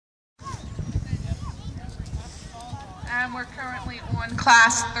And we're currently on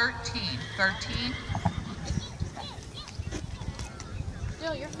class 13. 13.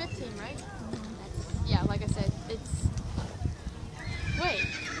 Jill, you're 15, right? Yeah, like I said, it's... Wait.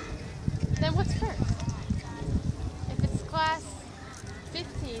 Then what's first? If it's class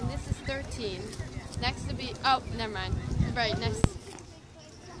 15, this is 13. Next to be... Oh, never mind. Right, next...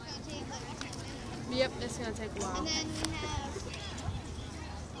 Yep, it's going to take a while. And then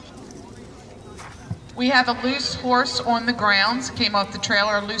We have a loose horse on the grounds. Came off the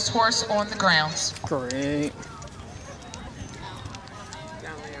trailer, a loose horse on the grounds. Great.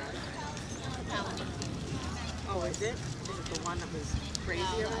 Oh, is it? Is it the one that was crazy?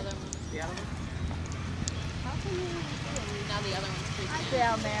 No, the other one. The other one? How can you... Now the other one's creepy.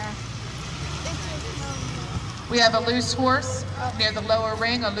 down there. We have a loose horse near the lower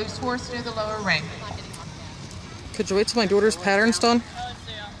ring, a loose horse near the lower ring. Could you wait till my daughter's pattern's done?